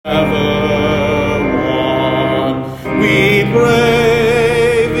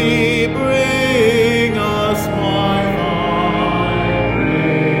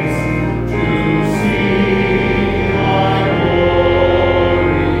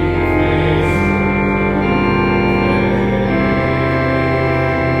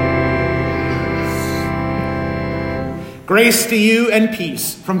Grace to you and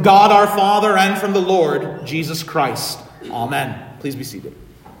peace from God our Father and from the Lord Jesus Christ. Amen. Please be seated.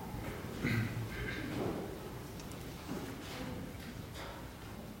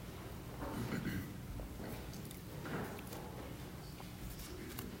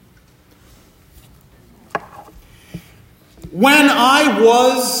 When I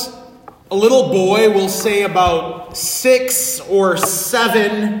was a little boy, we'll say about 6 or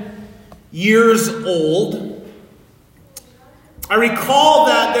 7 years old, I recall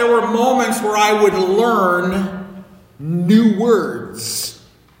that there were moments where I would learn new words.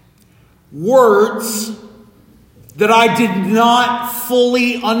 Words that I did not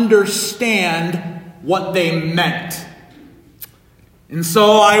fully understand what they meant. And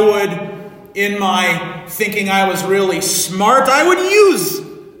so I would, in my thinking I was really smart, I would use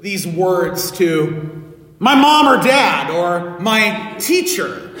these words to my mom or dad or my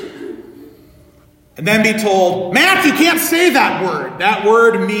teacher. And then be told, Matt, you can't say that word. That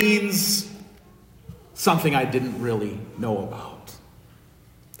word means something I didn't really know about.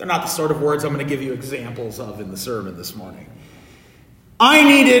 They're not the sort of words I'm going to give you examples of in the sermon this morning. I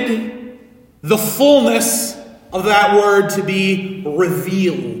needed the fullness of that word to be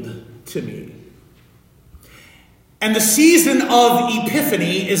revealed to me. And the season of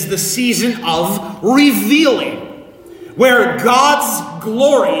Epiphany is the season of revealing, where God's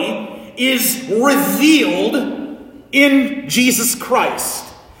glory is revealed in Jesus Christ.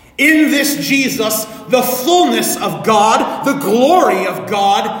 In this Jesus, the fullness of God, the glory of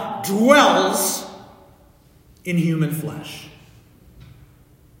God, dwells in human flesh.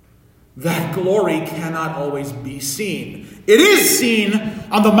 That glory cannot always be seen. It is seen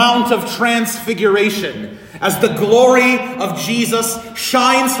on the Mount of Transfiguration. As the glory of Jesus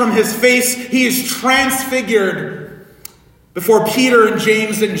shines from his face, he is transfigured before Peter and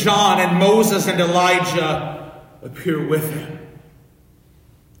James and John and Moses and Elijah appear with him.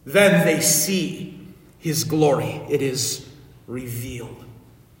 Then they see his glory. It is revealed.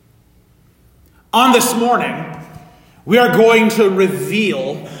 On this morning, we are going to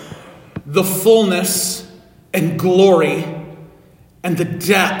reveal the fullness and glory and the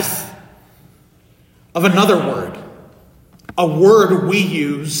depth of another word, a word we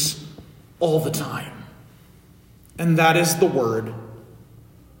use all the time. And that is the word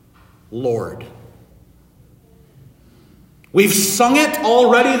Lord. We've sung it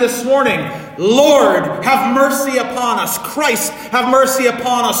already this morning. Lord, have mercy upon us. Christ, have mercy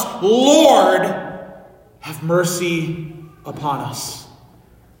upon us. Lord, have mercy upon us.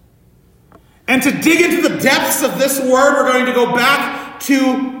 And to dig into the depths of this word, we're going to go back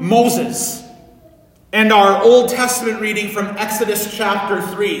to Moses and our Old Testament reading from Exodus chapter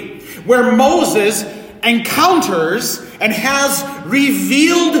 3, where Moses encounters and has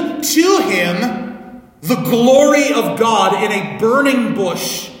revealed to him the glory of God in a burning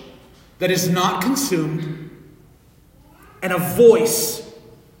bush that is not consumed, and a voice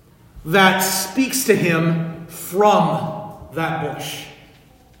that speaks to him from that bush.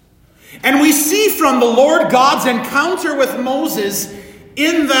 And we see from the Lord God's encounter with Moses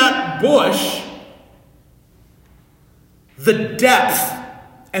in that bush the depth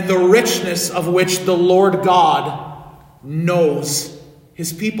and the richness of which the Lord God knows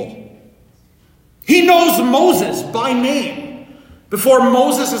his people. He knows Moses by name. Before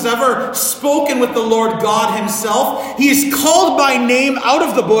Moses has ever spoken with the Lord God himself, he is called by name out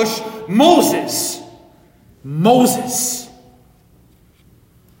of the bush, Moses. Moses.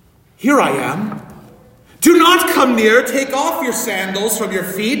 Here I am. Do not come near. Take off your sandals from your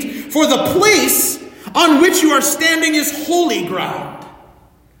feet, for the place on which you are standing is holy ground.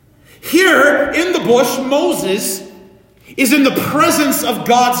 Here in the bush, Moses is in the presence of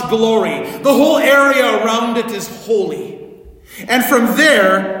God's glory. The whole area around it is holy. And from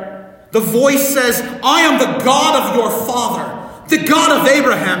there, the voice says, I am the God of your father, the God of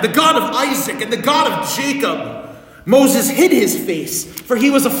Abraham, the God of Isaac, and the God of Jacob. Moses hid his face, for he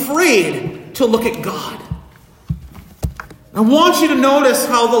was afraid to look at God. I want you to notice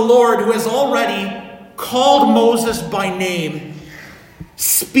how the Lord, who has already called Moses by name,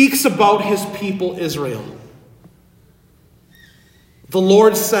 speaks about his people Israel. The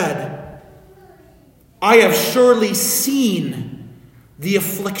Lord said, I have surely seen the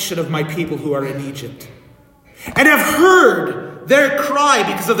affliction of my people who are in Egypt, and have heard their cry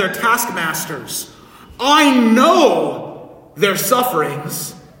because of their taskmasters. I know their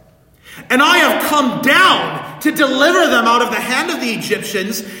sufferings, and I have come down to deliver them out of the hand of the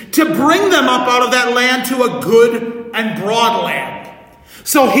Egyptians, to bring them up out of that land to a good and broad land.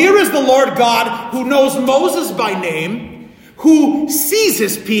 So here is the Lord God who knows Moses by name, who sees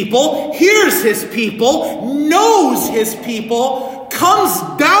his people, hears his people, knows his people, comes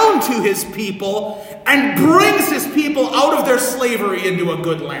down to his people, and brings his people out of their slavery into a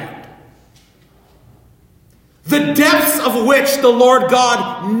good land. The depths of which the Lord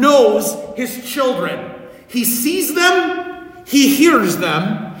God knows his children. He sees them, he hears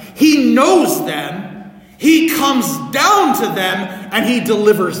them, he knows them, he comes down to them, and he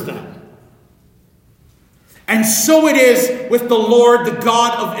delivers them. And so it is with the Lord, the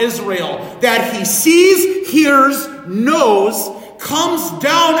God of Israel, that he sees, hears, knows, comes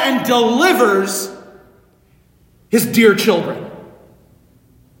down and delivers his dear children.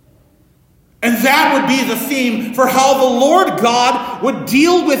 And that would be the theme for how the Lord God would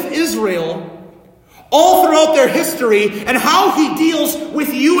deal with Israel all throughout their history, and how he deals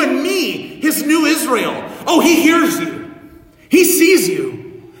with you and me, his new Israel. Oh, he hears you. He sees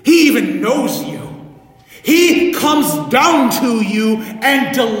you. He even knows you. He comes down to you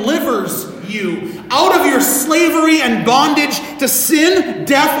and delivers you out of your slavery and bondage to sin,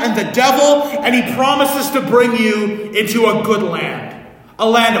 death, and the devil, and he promises to bring you into a good land. A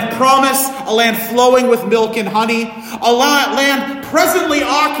land of promise, a land flowing with milk and honey, a land presently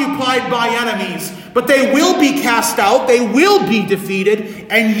occupied by enemies, but they will be cast out, they will be defeated,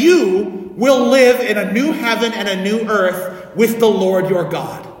 and you will live in a new heaven and a new earth with the Lord your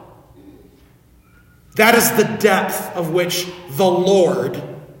God. That is the depth of which the Lord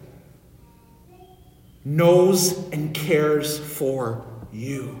knows and cares for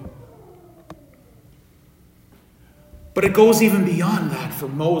you. But it goes even beyond that for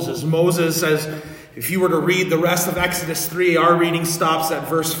Moses. Moses says, if you were to read the rest of Exodus 3, our reading stops at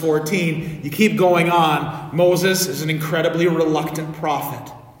verse 14. You keep going on. Moses is an incredibly reluctant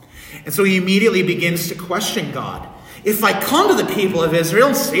prophet. And so he immediately begins to question God. If I come to the people of Israel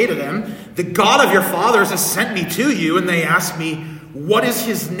and say to them, the God of your fathers has sent me to you, and they ask me, what is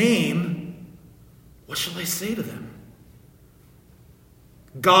his name? What shall I say to them?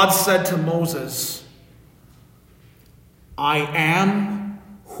 God said to Moses, I am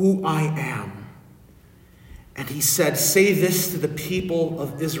who I am. And he said, say this to the people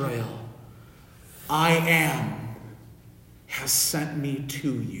of Israel, I am has sent me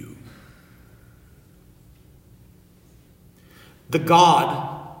to you. The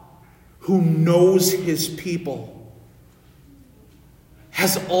God who knows his people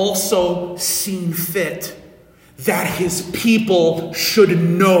has also seen fit that his people should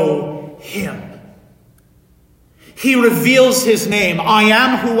know him. He reveals his name. I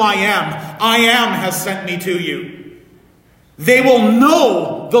am who I am. I am has sent me to you. They will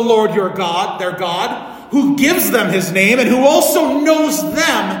know the Lord your God, their God, who gives them his name and who also knows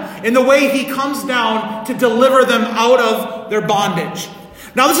them in the way he comes down to deliver them out of their bondage.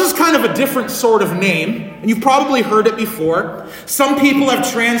 Now, this is kind of a different sort of name, and you've probably heard it before. Some people have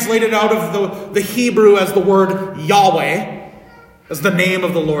translated out of the Hebrew as the word Yahweh, as the name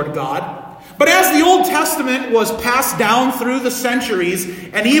of the Lord God. But as the Old Testament was passed down through the centuries,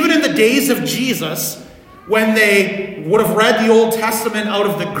 and even in the days of Jesus, when they would have read the Old Testament out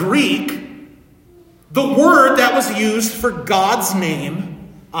of the Greek, the word that was used for God's name,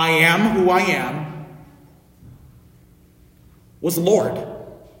 I am who I am, was Lord.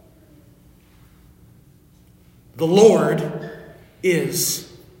 The Lord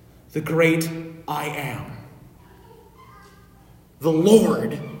is the great I am. The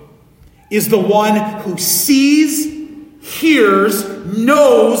Lord is the one who sees, hears,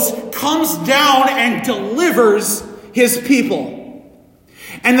 knows, comes down, and delivers his people.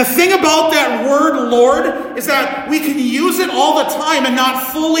 And the thing about that word Lord is that we can use it all the time and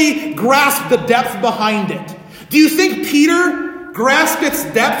not fully grasp the depth behind it. Do you think Peter grasped its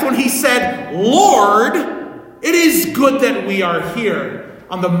depth when he said, Lord, it is good that we are here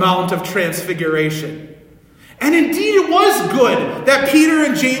on the Mount of Transfiguration? And indeed it was good that Peter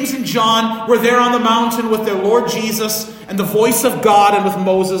and James and John were there on the mountain with their Lord Jesus and the voice of God and with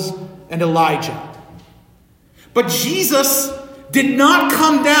Moses and Elijah. But Jesus did not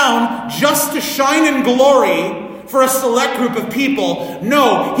come down just to shine in glory for a select group of people.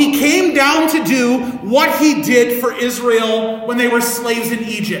 No, he came down to do what he did for Israel when they were slaves in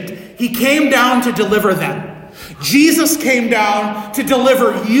Egypt. He came down to deliver them. Jesus came down to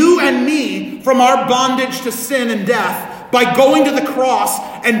deliver you and me from our bondage to sin and death by going to the cross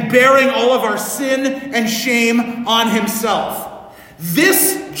and bearing all of our sin and shame on himself.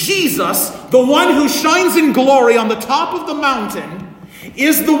 This Jesus, the one who shines in glory on the top of the mountain,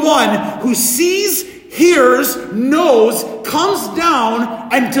 is the one who sees, hears, knows, comes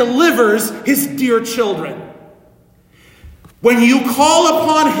down, and delivers his dear children. When you call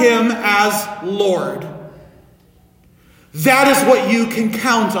upon him as Lord, That is what you can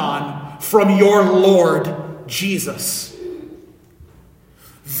count on from your Lord Jesus.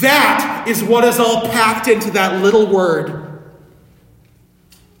 That is what is all packed into that little word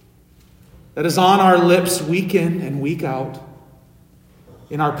that is on our lips week in and week out,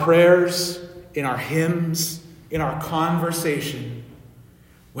 in our prayers, in our hymns, in our conversation,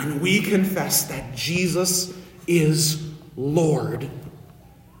 when we confess that Jesus is Lord.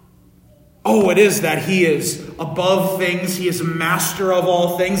 Oh, it is that he is above things. He is master of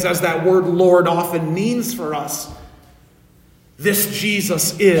all things, as that word Lord often means for us. This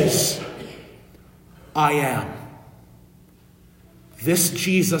Jesus is I am. This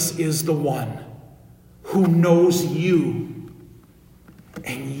Jesus is the one who knows you,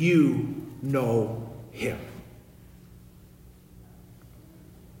 and you know him.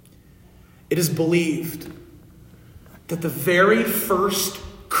 It is believed that the very first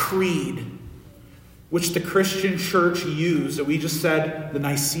creed which the Christian church used, that we just said the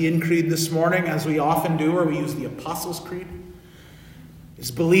Nicene Creed this morning, as we often do, or we use the Apostles' Creed, it's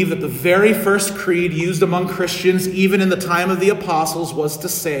believed that the very first creed used among Christians, even in the time of the apostles, was to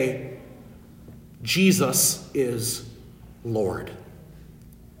say, Jesus is Lord.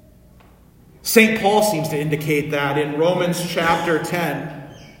 St. Paul seems to indicate that in Romans chapter 10.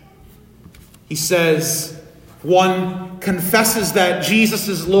 He says, one confesses that Jesus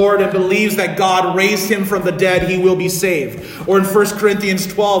is Lord and believes that God raised him from the dead, he will be saved. Or in 1 Corinthians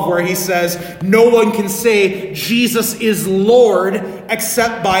 12, where he says, no one can say Jesus is Lord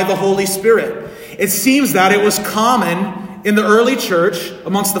except by the Holy Spirit. It seems that it was common in the early church,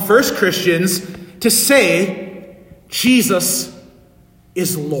 amongst the first Christians, to say Jesus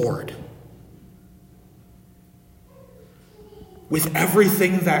is Lord, with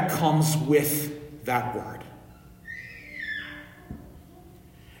everything that comes with that word.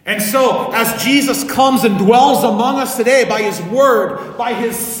 And so, as Jesus comes and dwells among us today by his word, by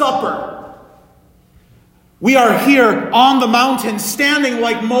his supper, we are here on the mountain, standing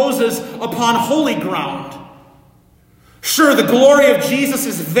like Moses upon holy ground. Sure, the glory of Jesus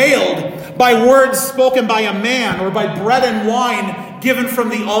is veiled by words spoken by a man or by bread and wine given from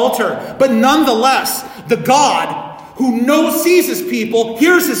the altar. But nonetheless, the God who sees his people,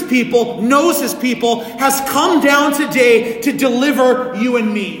 hears his people, knows his people, has come down today to deliver you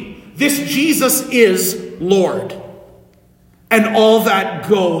and me. This Jesus is Lord, and all that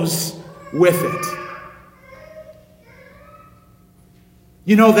goes with it.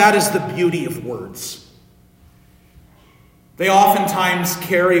 You know, that is the beauty of words. They oftentimes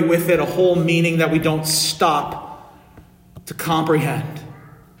carry with it a whole meaning that we don't stop to comprehend.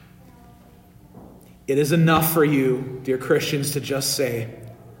 It is enough for you, dear Christians, to just say,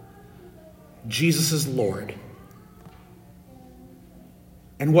 Jesus is Lord.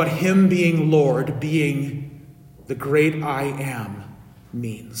 And what him being Lord, being the great I am,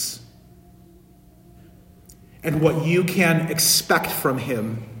 means. And what you can expect from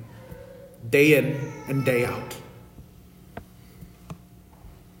him day in and day out.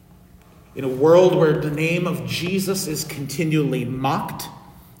 In a world where the name of Jesus is continually mocked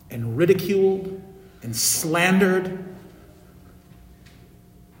and ridiculed and slandered,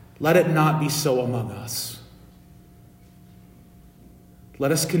 let it not be so among us.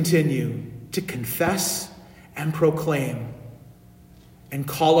 Let us continue to confess and proclaim and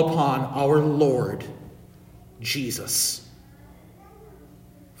call upon our Lord Jesus,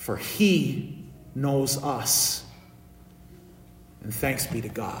 for he knows us. And thanks be to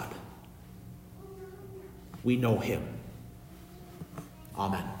God, we know him.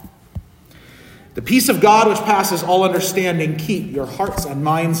 Amen. The peace of God, which passes all understanding, keep your hearts and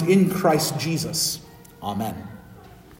minds in Christ Jesus. Amen.